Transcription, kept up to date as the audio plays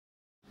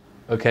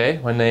Okay,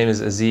 my name is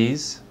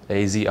Aziz,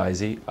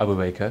 A-Z-I-Z,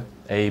 Aboobaker,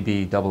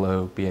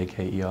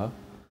 A-B-O-O-B-A-K-E-R.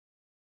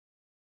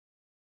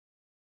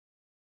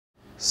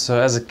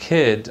 So as a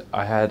kid,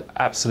 I had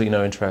absolutely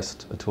no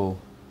interest at all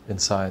in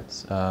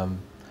science. I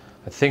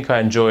think I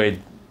enjoyed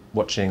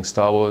watching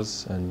Star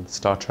Wars and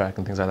Star Trek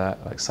and things like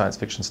that, like science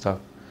fiction stuff.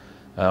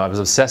 I was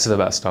obsessive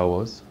about Star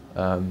Wars,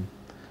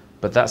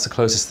 but that's the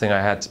closest thing I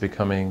had to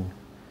becoming,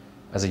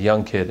 as a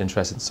young kid,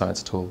 interested in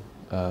science at all.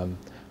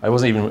 I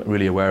wasn't even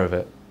really aware of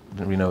it.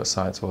 Didn't really know what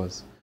science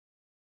was.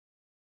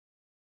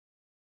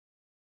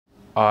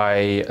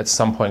 I, at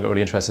some point, got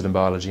really interested in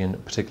biology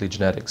and particularly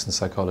genetics and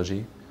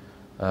psychology,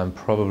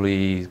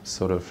 probably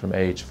sort of from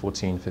age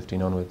 14,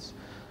 15 onwards.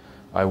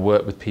 I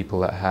worked with people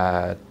that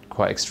had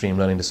quite extreme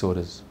learning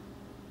disorders,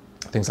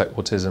 things like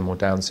autism or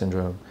Down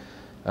syndrome,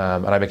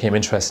 and I became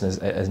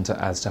interested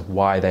as to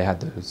why they had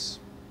those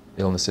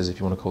illnesses, if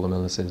you want to call them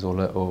illnesses, or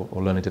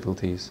learning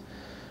difficulties,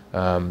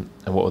 and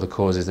what were the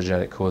causes, the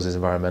genetic causes,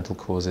 environmental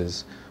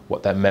causes,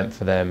 what that meant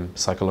for them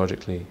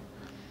psychologically.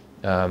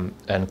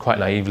 And quite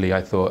naively,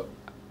 I thought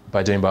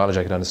by doing biology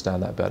I could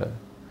understand that better.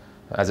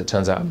 As it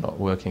turns out, I'm not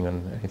working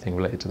on anything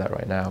related to that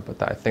right now,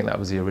 but I think that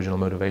was the original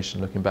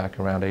motivation, looking back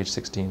around age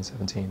 16,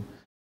 17.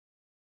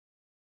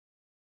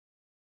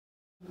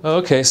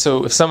 Okay,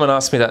 so if someone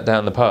asks me that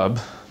down the pub,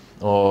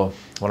 or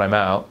when I'm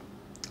out,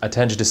 I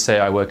tend to just say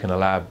I work in a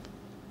lab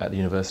at the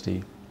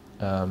university,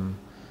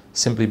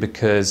 simply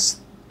because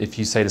if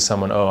you say to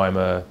someone, oh, I'm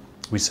a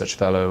research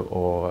fellow,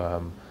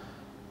 or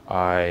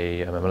I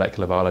am a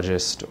molecular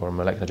biologist, or a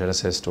molecular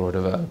geneticist, or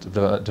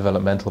a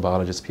developmental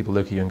biologist, people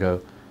look at you and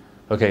go,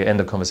 okay, end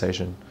of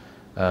conversation.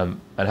 And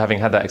having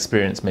had that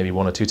experience maybe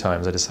one or two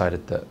times, I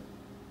decided that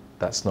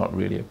that's not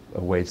really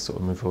a way to sort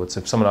of move forward. So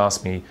if someone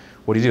asks me,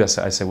 what do you do?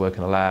 I say work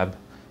in a lab,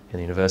 in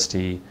the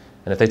university.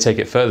 And if they take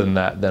it further than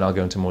that, then I'll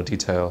go into more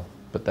detail.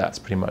 But that's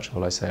pretty much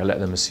all I say. I let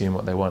them assume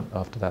what they want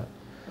after that.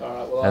 All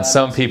right, well, and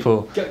some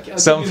people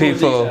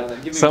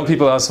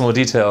ask for more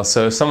detail.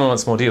 So if someone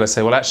wants more detail, I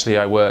say, well, actually,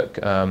 I work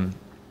on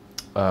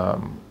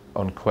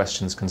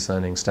questions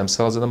concerning stem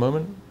cells at the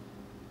moment.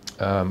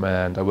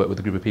 And I work with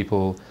a group of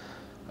people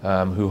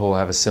who all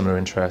have a similar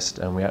interest,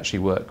 and we actually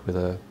work with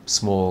a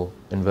small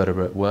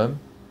invertebrate worm,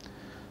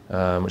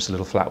 which is a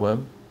little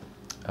flatworm.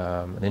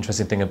 The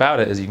interesting thing about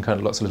it is you can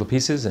cut lots of little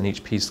pieces, and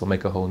each piece will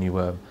make a whole new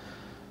worm.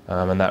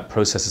 And that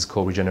process is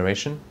called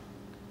regeneration.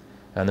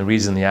 And the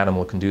reason the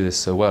animal can do this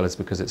so well is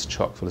because it's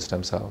chock full of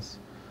stem cells.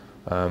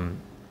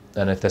 And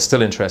if they're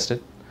still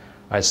interested,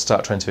 I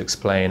start trying to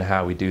explain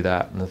how we do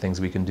that and the things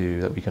we can do,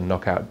 that we can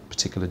knock out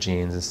particular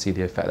genes and see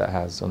the effect that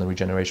has on the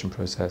regeneration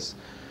process.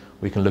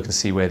 We can look and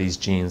see where these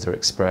genes are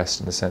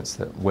expressed in the sense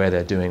that where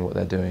they're doing what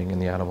they're doing in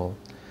the animal,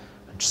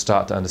 and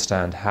start to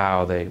understand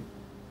how the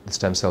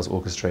stem cells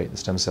orchestrate, the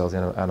stem cells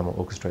in the animal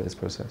orchestrate this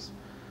process.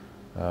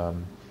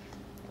 And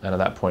at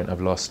that point, I've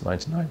lost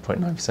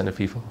 99.9% of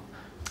people.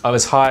 I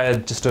was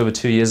hired just over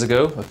 2 years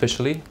ago,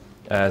 officially,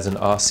 as an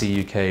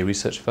RC UK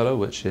Research Fellow,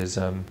 which is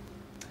a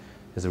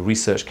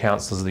Research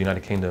Councils of the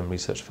United Kingdom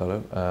Research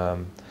Fellow.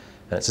 And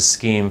it's a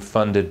scheme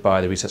funded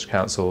by the Research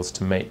Councils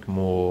to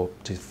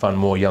fund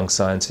more young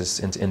scientists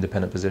into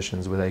independent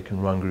positions where they can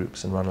run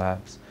groups and run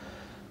labs.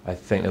 I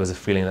think there was a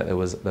feeling that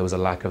there was a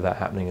lack of that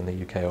happening in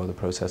the UK, or the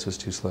process was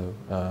too slow.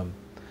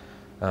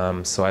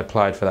 So I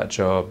applied for that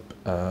job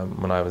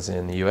when I was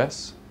in the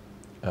US.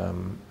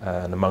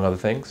 And among other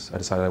things, I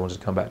decided I wanted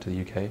to come back to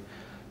the UK,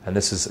 and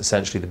this is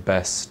essentially the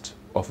best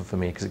offer for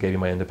me because it gave me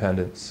my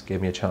independence,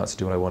 gave me a chance to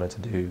do what I wanted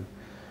to do,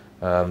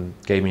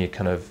 gave me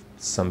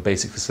some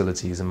basic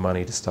facilities and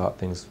money to start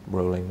things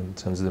rolling in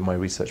terms of my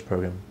research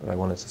program that I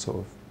wanted to sort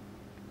of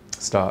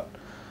start,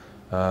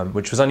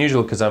 which was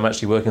unusual because I'm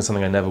actually working on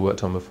something I never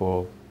worked on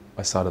before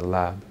I started the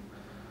lab.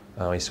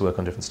 I used to work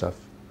on different stuff.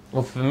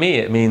 Well, for me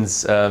it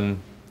means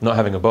not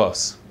having a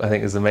boss, I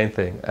think, is the main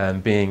thing,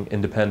 and being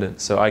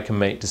independent, so I can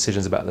make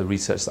decisions about the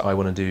research that I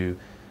want to do,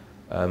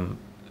 and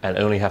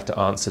only have to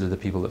answer to the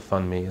people that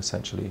fund me,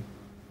 essentially.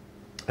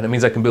 And it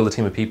means I can build a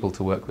team of people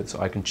to work with, so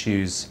I can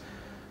choose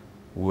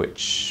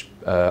which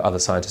other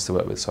scientists to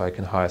work with, so I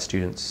can hire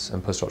students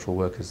and postdoctoral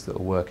workers that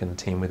will work in the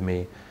team with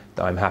me,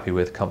 that I'm happy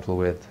with, comfortable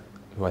with,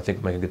 who I think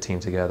will make a good team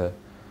together.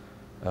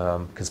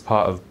 Because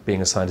part of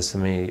being a scientist for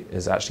me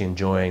is actually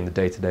enjoying the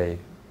day-to-day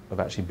of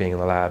actually being in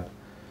the lab.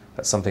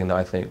 That's something that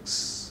I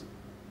think's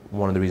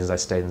one of the reasons I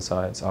stayed in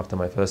science after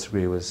my first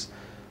degree. Was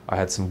I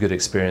had some good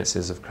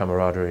experiences of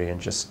camaraderie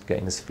and just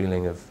getting this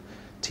feeling of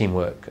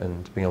teamwork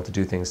and being able to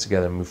do things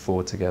together and move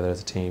forward together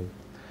as a team,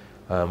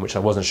 which I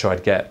wasn't sure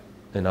I'd get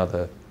in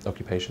other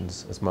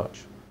occupations as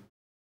much.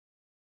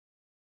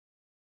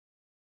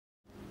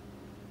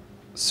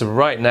 So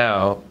right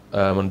now,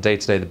 on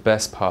day-to-day, the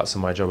best parts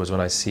of my job is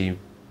when I see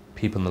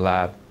people in the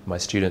lab, my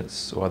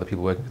students or other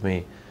people working with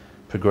me,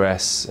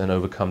 progress and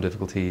overcome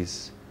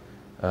difficulties,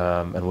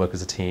 and work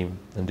as a team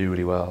and do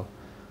really well.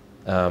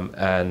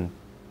 And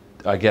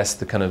I guess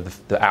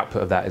the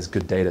output of that is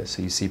good data.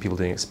 So you see people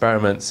doing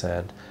experiments,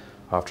 and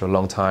after a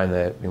long time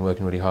they've been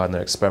working really hard and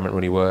their experiment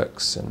really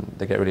works, and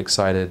they get really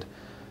excited,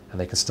 and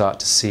they can start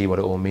to see what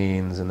it all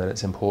means and that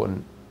it's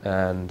important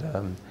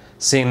and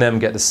seeing them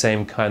get the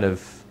same kind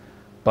of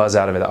buzz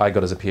out of it that I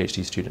got as a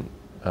PhD student.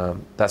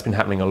 That's been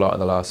happening a lot in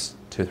the last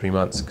 2 or 3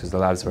 months because the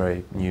lab's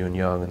very new and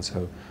young, and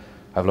so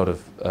I have a lot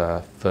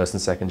of first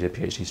and second year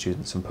PhD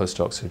students and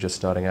postdocs who are just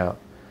starting out.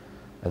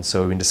 And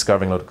so we've been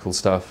discovering a lot of cool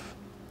stuff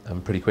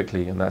pretty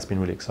quickly, and that's been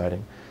really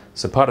exciting.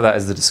 So part of that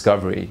is the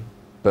discovery,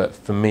 but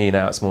for me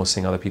now it's more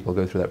seeing other people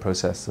go through that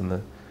process and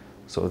the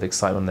sort of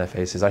excitement on their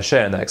faces. I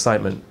share in that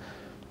excitement,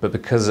 but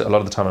because a lot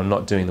of the time I'm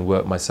not doing the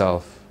work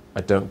myself,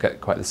 I don't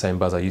get quite the same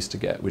buzz I used to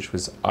get, which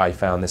was I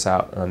found this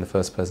out and I'm the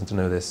first person to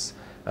know this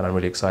and I'm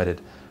really excited.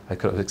 I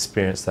could have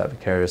experienced that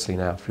vicariously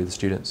now through the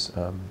students,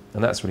 and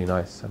that's really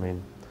nice. I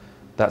mean,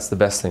 that's the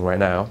best thing right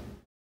now.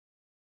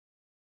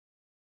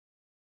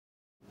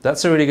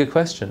 That's a really good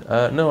question.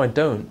 No, I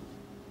don't.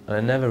 And I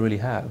never really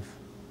have.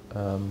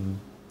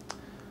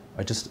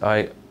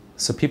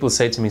 So people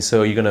say to me,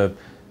 so are you going to,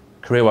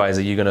 career-wise,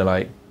 are you going to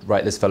like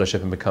write this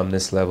fellowship and become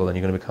this level, and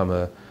you're going to become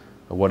a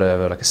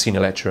whatever, like a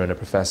senior lecturer and a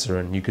professor,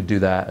 and you could do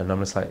that? And I'm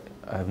just like,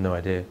 I have no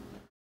idea.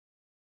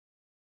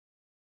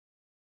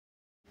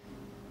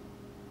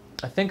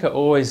 I think I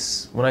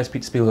always, when I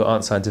speak to people who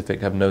aren't scientific,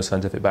 have no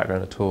scientific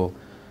background at all,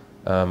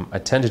 I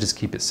tend to just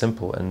keep it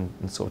simple and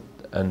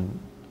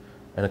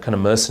in a kind of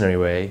mercenary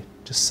way,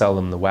 just sell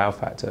them the wow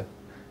factor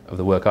of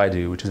the work I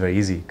do, which is very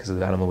easy because of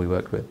the animal we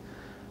work with.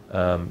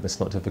 It's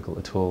not difficult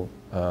at all.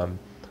 And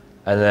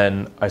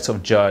then I sort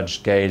of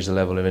gauge the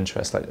level of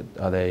interest. Like,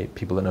 are they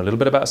people that know a little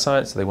bit about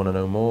science? Do they want to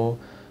know more?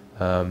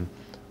 But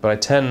I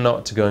tend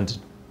not to go into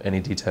any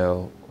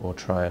detail or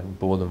try and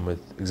bore them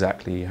with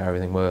exactly how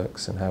everything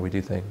works and how we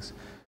do things.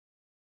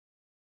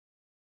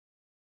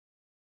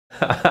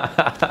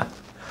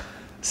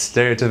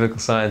 Stereotypical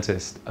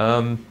scientist.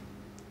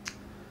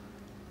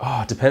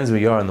 It depends where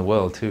you are in the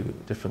world too.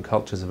 Different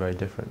cultures are very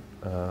different.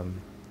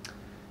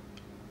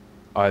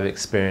 I've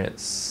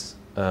experienced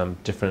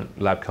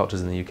different lab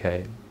cultures in the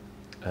UK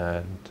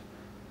and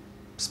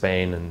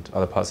Spain and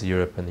other parts of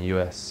Europe and the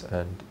US,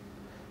 and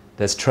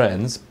there's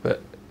trends,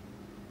 but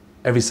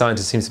every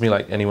scientist seems to me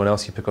like anyone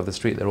else you pick off the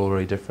street, they're all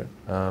very different.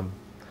 I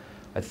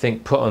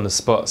think put on the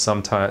spot,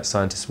 some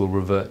scientists will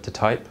revert to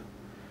type.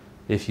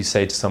 If you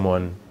say to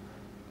someone,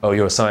 oh,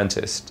 you're a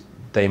scientist,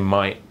 they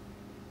might,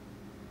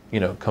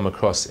 come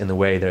across in the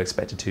way they're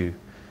expected to.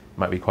 It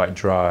might be quite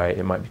dry,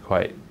 it might be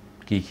quite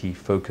geeky,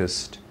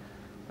 focused,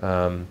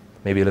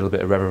 maybe a little bit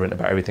irreverent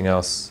about everything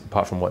else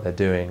apart from what they're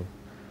doing.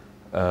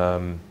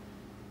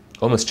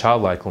 Almost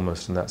childlike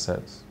almost in that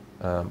sense.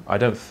 I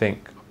don't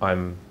think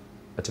I'm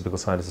a typical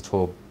scientist at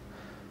all,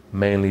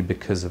 mainly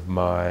because of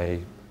my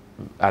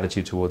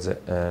attitude towards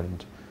it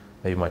and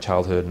maybe my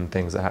childhood and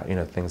things that,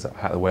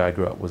 the way I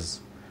grew up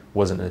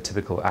wasn't in a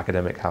typical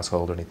academic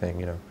household or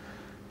anything,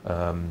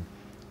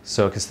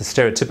 So, because the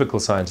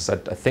stereotypical scientists, I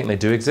think they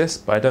do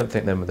exist, but I don't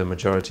think they're the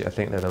majority. I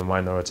think they're the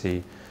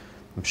minority.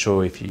 I'm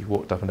sure if you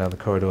walked up and down the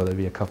corridor, there'd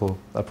be a couple.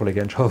 I'd probably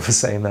get in trouble for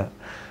saying that.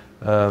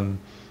 No,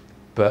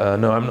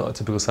 I'm not a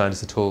typical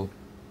scientist at all.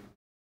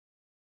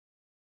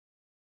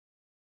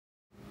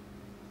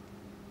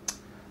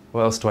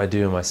 What else do I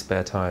do in my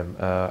spare time?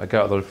 I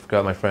go out with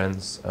my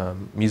friends.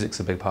 Music's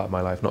a big part of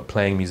my life. Not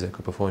playing music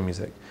or performing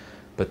music,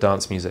 but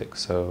dance music.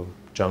 So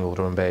jungle,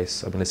 drum and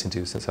bass. I've been listening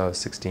to since I was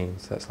 16.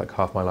 So that's like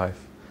half my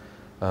life.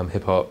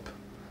 Hip hop.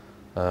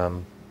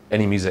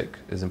 Any music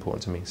is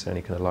important to me. So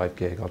any kind of live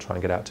gig, I'll try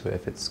and get out to it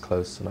if it's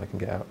close and I can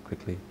get out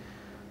quickly.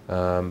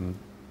 What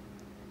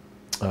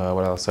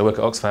else? I work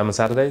at Oxfam on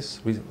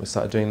Saturdays. We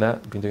started doing that.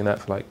 I've been doing that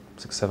for like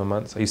 6 or 7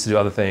 months. I used to do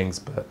other things,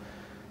 but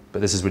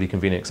this is really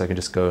convenient because I can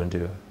just go and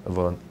do a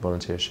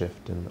volunteer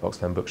shift in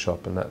Oxfam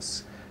Bookshop, and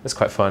that's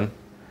quite fun.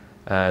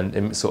 And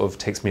it sort of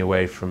takes me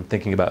away from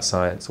thinking about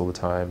science all the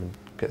time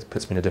and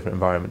puts me in a different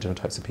environment, different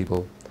types of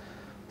people.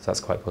 So that's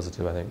quite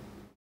positive, I think.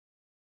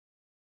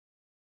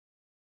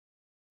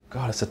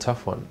 God, it's a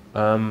tough one.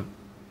 I'd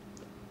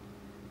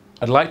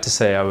like to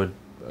say I would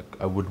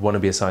want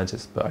to be a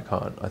scientist, but I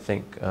can't. I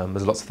think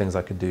there's lots of things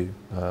I could do.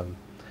 I'd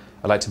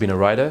like to be a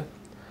writer.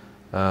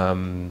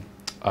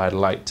 I'd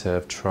like to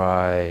have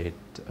tried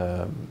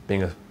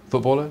being a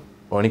footballer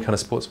or any kind of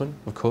sportsman,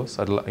 of course.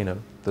 Those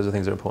are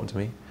things that are important to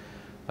me.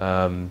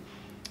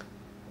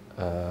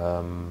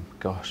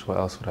 Gosh, what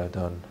else would I have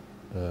done?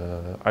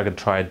 I could have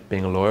tried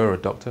being a lawyer or a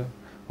doctor,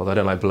 although I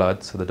don't like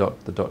blood, so the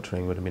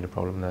doctoring would have been a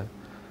problem there.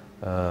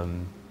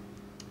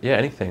 Yeah,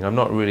 anything. I'm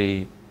not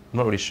really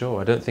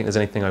sure. I don't think there's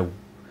anything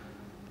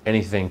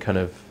kind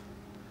of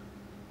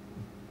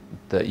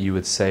that you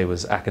would say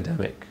was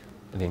academically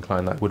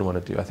inclined that I wouldn't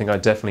want to do. I think I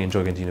definitely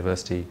enjoy going to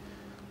university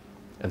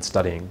and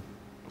studying,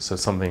 so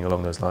something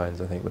along those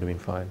lines I think would have been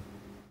fine.